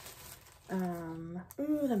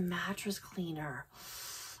 Ooh, the mattress cleaner.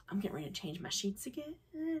 I'm getting ready to change my sheets again.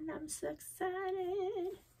 I'm so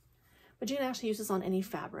excited. But you can actually use this on any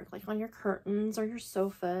fabric, like on your curtains or your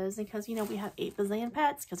sofas, because, you know, we have 8 bazillion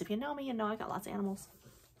pets, because if you know me, you know I got lots of animals.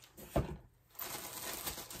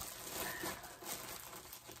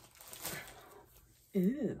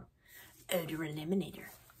 Ooh, odor eliminator.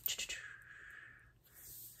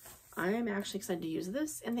 I am actually excited to use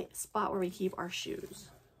this in the spot where we keep our shoes.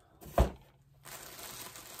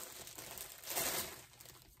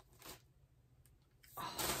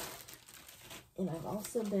 And I've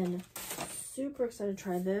also been super excited to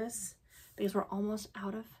try this because we're almost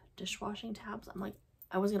out of dishwashing tabs. I'm like,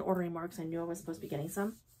 I wasn't gonna order anymore because I knew I was supposed to be getting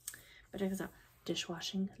some. But check this out,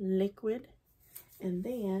 dishwashing liquid. And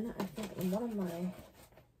then I think in one of my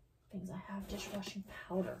things I have dishwashing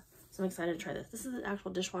powder. So I'm excited to try this. This is the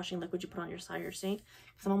actual dishwashing liquid you put on your side of your sink,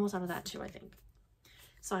 because I'm almost out of that too, I think.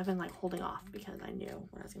 So I've been like holding off because I knew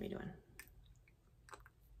what I was gonna be doing.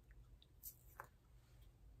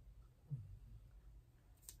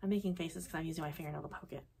 I'm making faces because I'm using my fingernail to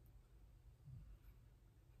poke it.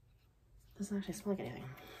 Doesn't actually smell like anything.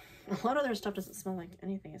 A lot of their stuff doesn't smell like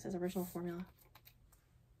anything. It says original formula.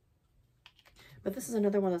 But this is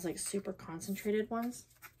another one of those like super concentrated ones.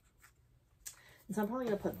 And so I'm probably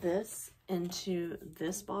gonna put this into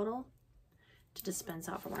this bottle to dispense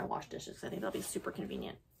out for when I wash dishes, because I think that'll be super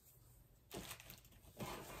convenient.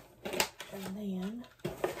 And then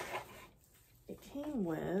it came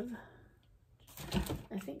with,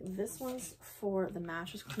 I think this one's for the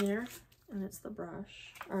mattress cleaner, and it's the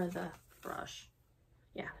brush, or the brush.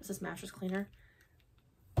 Yeah, it's this mattress cleaner.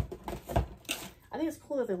 I think it's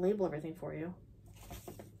cool that they label everything for you.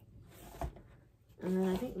 And then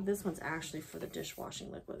I think this one's actually for the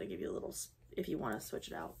dishwashing liquid. They give you a little, if you want to switch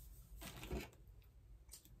it out.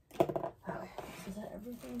 Okay, so is that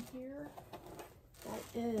everything here? That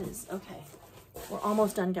is, okay. We're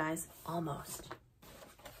almost done, guys, almost.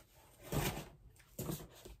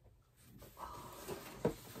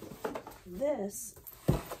 This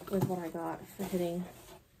is what I got for hitting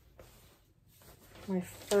my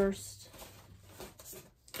first,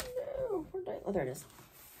 no, where did I, oh, there it is.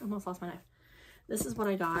 I almost lost my knife. This is what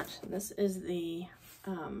I got. This is the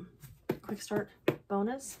quick start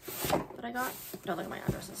bonus that I got. Don't look at my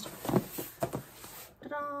address and stuff.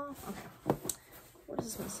 Ta-da! Okay. What does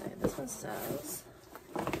this one say? This one says,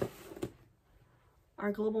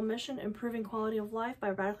 our global mission, improving quality of life by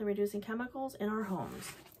radically reducing chemicals in our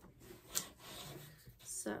homes.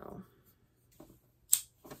 So,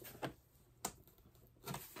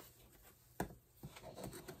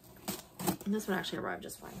 and this one actually arrived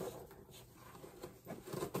just fine.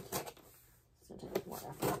 It's gonna take more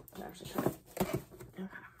effort to actually try it.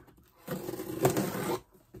 Okay.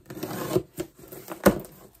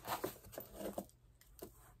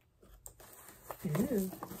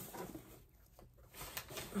 Ooh.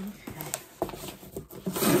 Okay.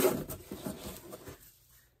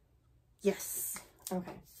 Yes.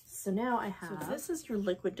 Okay. So now I have, so this is your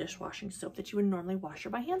liquid dishwashing soap that you would normally wash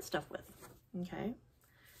your by hand stuff with. Okay.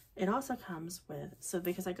 It also comes with, so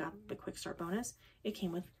because I got the quick start bonus, it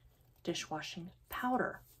came with dishwashing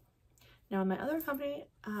powder. Now in my other company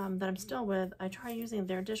that I'm still with, I try using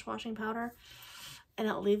their dishwashing powder and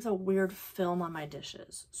it leaves a weird film on my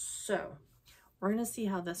dishes. So we're gonna see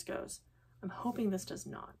how this goes. I'm hoping this does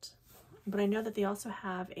not, but I know that they also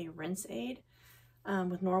have a rinse aid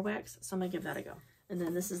with Norwex, so I'm gonna give that a go. And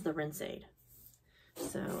then this is the rinse aid.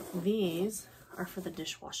 So these are for the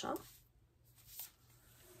dishwasher.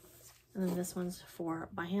 And then this one's for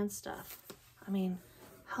by hand stuff. I mean,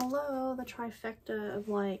 hello, the trifecta of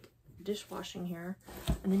like dishwashing here.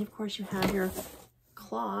 And then of course you have your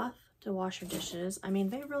cloth to wash your dishes. I mean,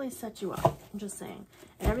 they really set you up, I'm just saying.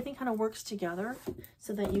 And everything kind of works together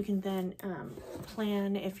so that you can then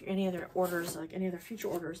plan if any other orders, like any other future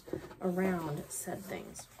orders around said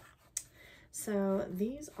things. So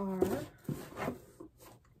these are,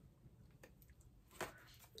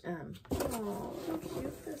 oh, look how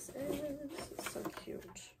cute this is. So cute.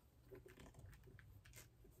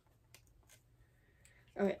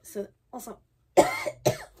 Okay, so also,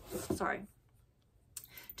 sorry,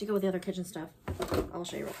 to go with the other kitchen stuff, I'll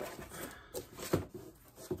show you real quick.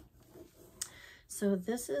 So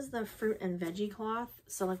this is the fruit and veggie cloth.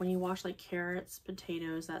 So like when you wash like carrots,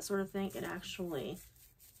 potatoes, that sort of thing, it actually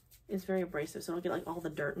is very abrasive. So it'll get like all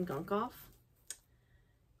the dirt and gunk off.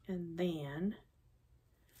 And then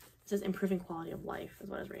it says improving quality of life is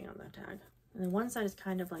what I was reading on that tag. And then one side is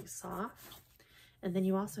kind of like soft. And then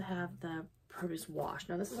you also have the produce wash.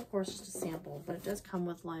 Now this is of course just a sample, but it does come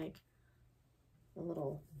with like a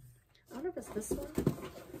little, I don't know if it's this one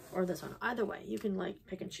or this one. Either way, you can like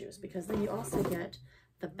pick and choose, because then you also get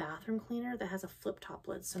the bathroom cleaner that has a flip top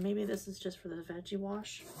lid. So maybe this is just for the veggie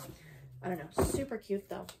wash. I don't know. Super cute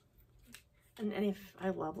though. And if I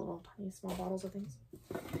love little tiny small bottles of things.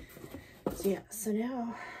 So yeah, so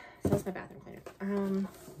now, so that's my bathroom cleaner.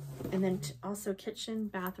 And then also kitchen,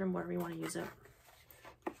 bathroom, whatever you want to use it.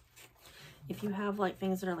 If you have like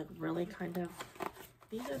things that are like really kind of,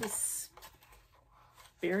 these are the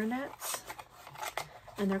Spirinets,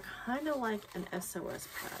 and they're kind of like an SOS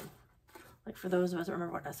pad. Like for those of us that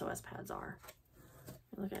remember what SOS pads are.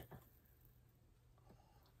 Look at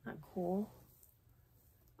that, cool.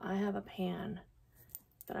 I have a pan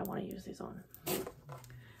that I want to use these on,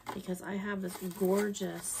 because I have this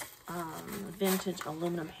gorgeous vintage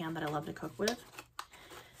aluminum pan that I love to cook with,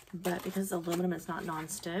 but because it's aluminum, it's not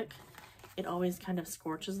non-stick, it always kind of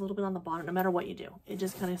scorches a little bit on the bottom. No matter what you do, it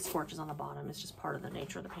just kind of scorches on the bottom. It's just part of the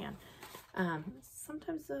nature of the pan.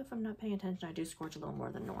 Sometimes if I'm not paying attention, I do scorch a little more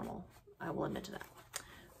than normal. I will admit to that,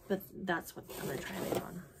 but that's what I'm going to try to make it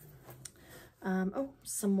on. Oh,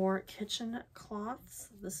 some more kitchen cloths.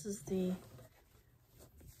 This is the,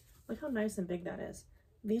 look how nice and big that is.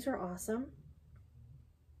 These are awesome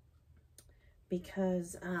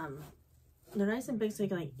because they're nice and big, so you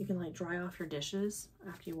can like dry off your dishes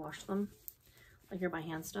after you wash them, like your by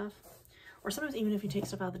hand stuff. Or sometimes even if you take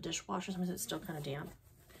stuff out of the dishwasher, sometimes it's still kind of damp.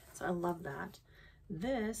 So I love that.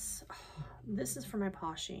 This is for my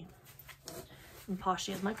Poshy. And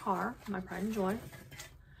Poshy is my car, my pride and joy.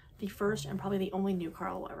 The first and probably the only new car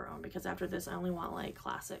I'll ever own, because after this I only want like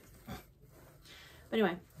classic. But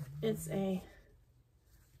anyway, it's a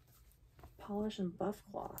polish and buff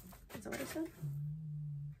cloth. Is that what I said?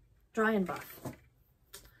 Dry and buff.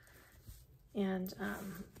 And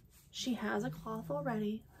she has a cloth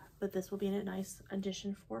already, but this will be a nice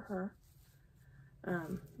addition for her.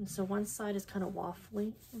 So one side is kind of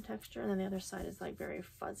waffly in texture, and then the other side is like very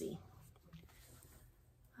fuzzy.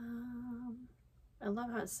 I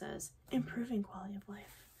love how it says improving quality of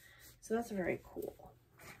life. So that's very cool.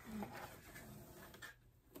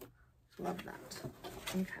 Love that.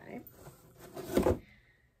 Okay.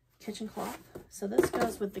 Kitchen cloth. So this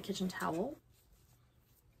goes with the kitchen towel.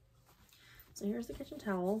 So here's the kitchen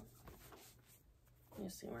towel. Let me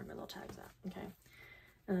see where my little tag's at. Okay.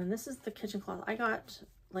 And then this is the kitchen cloth. I got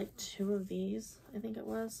like 2 of these, I think it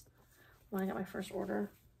was, when I got my first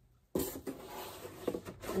order.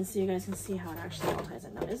 And so you guys can see how it actually all ties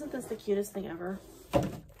in. Now, isn't this the cutest thing ever?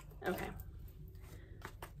 Okay.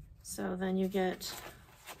 So then you get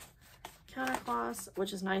countercloths,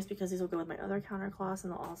 which is nice because these will go with my other countercloths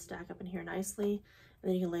and they'll all stack up in here nicely. And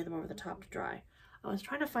then you can lay them over the top to dry. I was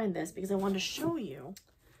trying to find this because I wanted to show you.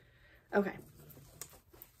 Okay.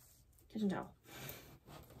 Kitchen towel.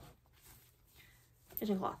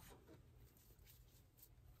 Kitchen cloth.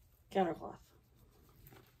 Countercloth.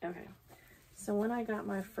 Okay. So when I got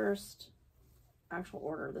my first actual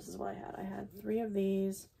order, this is what I had. I had 3 of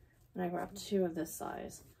these, and I grabbed 2 of this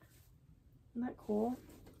size. Isn't that cool?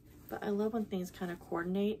 But I love when things kind of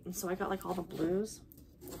coordinate, and so I got like all the blues.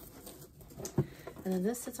 And then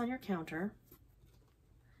this sits on your counter,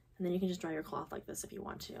 and then you can just dry your cloth like this if you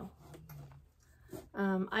want to.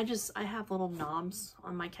 I have little knobs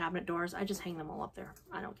on my cabinet doors. I just hang them all up there.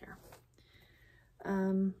 I don't care.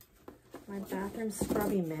 My bathroom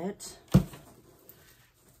scrubby mitt,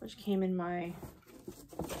 which came in my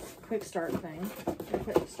quick start thing, the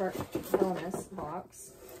quick start bonus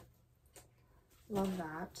box. Love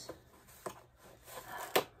that.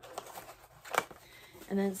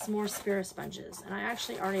 And then some more Spira sponges. And I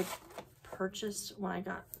actually already purchased, when I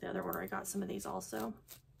got the other order, I got some of these also.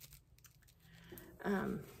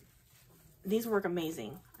 These work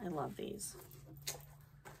amazing. I love these.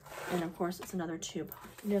 And of course it's another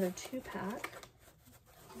 2-pack.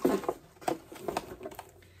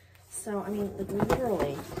 So, I mean, like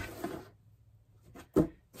literally,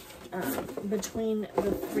 between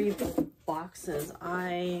the 3 boxes,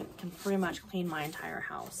 I can pretty much clean my entire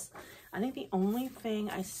house. I think the only thing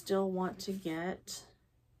I still want to get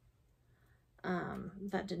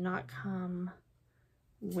that did not come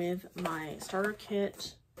with my starter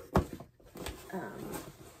kit,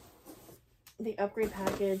 the upgrade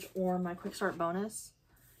package, or my quick start bonus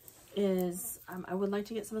is I would like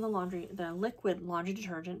to get some of the liquid laundry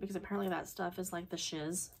detergent, because apparently that stuff is like the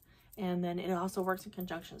shiz, and then it also works in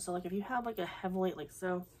conjunction. So like if you have like a heavily, like,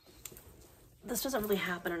 so this doesn't really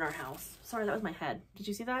happen in our house. Sorry, that was my head. Did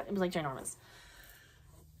you see that? It was like ginormous.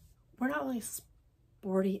 We're not really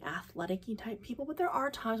sporty, athletic-y type people, but there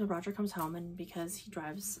are times when Roger comes home, and because he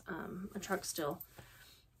drives a truck still,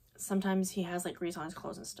 sometimes he has like grease on his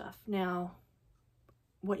clothes and stuff. Now,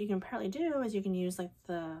 what you can apparently do is you can use like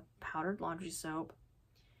the powdered laundry soap,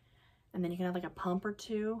 and then you can have like a pump or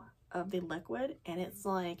two of the liquid, and it's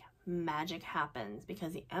like magic happens,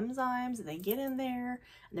 because the enzymes, they get in there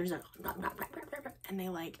and there's a and they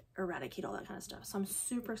like eradicate all that kind of stuff. So I'm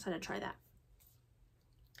super excited to try that,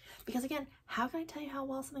 because again, how can I tell you how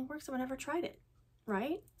well something works if I've never tried it,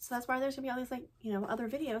 right? So that's why there's gonna be all these, like, you know, other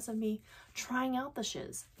videos of me trying out the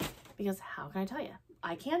shiz, because how can I tell you?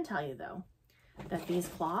 I can tell you though that these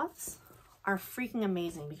cloths are freaking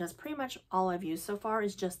amazing, because pretty much all I've used so far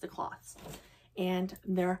is just the cloths, and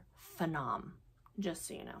they're phenom, just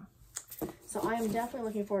so you know. So I am definitely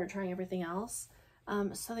looking forward to trying everything else,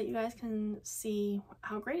 so that you guys can see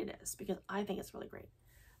how great it is, because I think it's really great.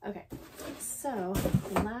 Okay, so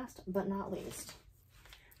last but not least,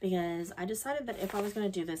 because I decided that if I was going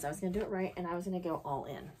to do this, I was going to do it right, and I was going to go all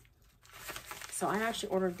in. So I actually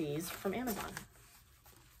ordered these from Amazon.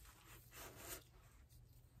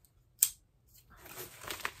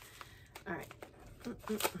 All right.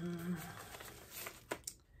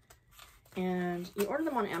 And you order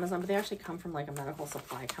them on Amazon, but they actually come from like a medical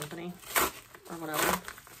supply company or whatever.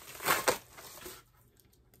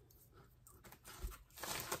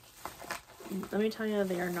 Let me tell you,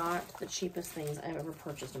 they are not the cheapest things I've ever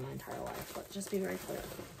purchased in my entire life. Let's just be very clear.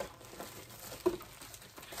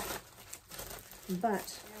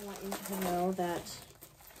 But I want you to know that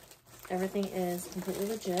everything is completely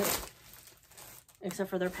legit, except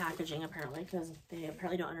for their packaging, apparently, because they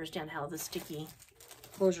apparently don't understand how the sticky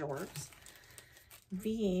closure works.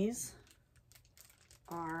 These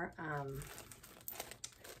are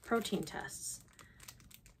protein tests.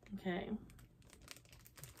 Okay.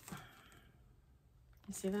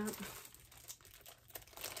 You see that? I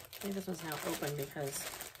think this one's now open because,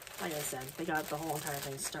 like I said, they got the whole entire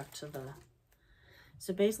thing stuck to the...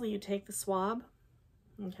 So basically you take the swab,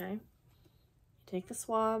 okay? You take the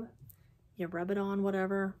swab, you rub it on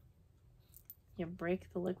whatever, you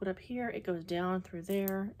break the liquid up here, it goes down through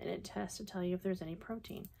there, and it tests to tell you if there's any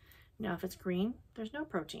protein. Now, if it's green, there's no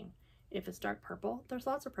protein. If it's dark purple, there's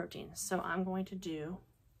lots of protein. So I'm going to do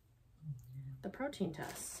the protein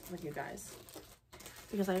tests with you guys,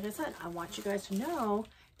 because like I said, I want you guys to know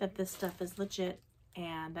that this stuff is legit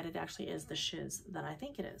and that it actually is the shiz that I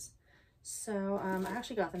think it is. So I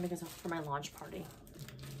actually got them because for my launch party.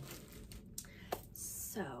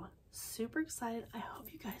 So super excited. I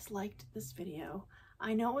hope you guys liked this video.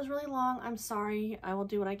 I know it was really long. I'm sorry. I will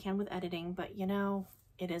do what I can with editing, but you know,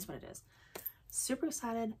 it is what it is. Super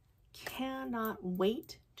excited. Cannot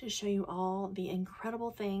wait to show you all the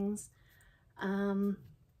incredible things.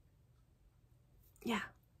 Yeah,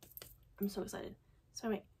 I'm so excited. So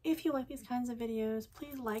anyway, if you like these kinds of videos,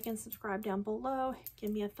 please like and subscribe down below.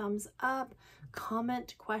 Give me a thumbs up,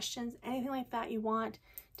 comment, questions, anything like that you want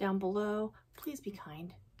down below. Please be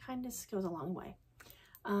kind. Kindness goes a long way.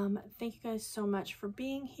 Thank you guys so much for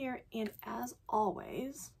being here. And as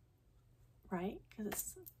always, right, because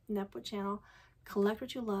it's Nepwood channel, collect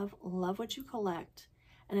what you love what you collect.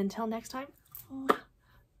 And until next time,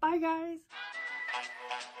 bye guys.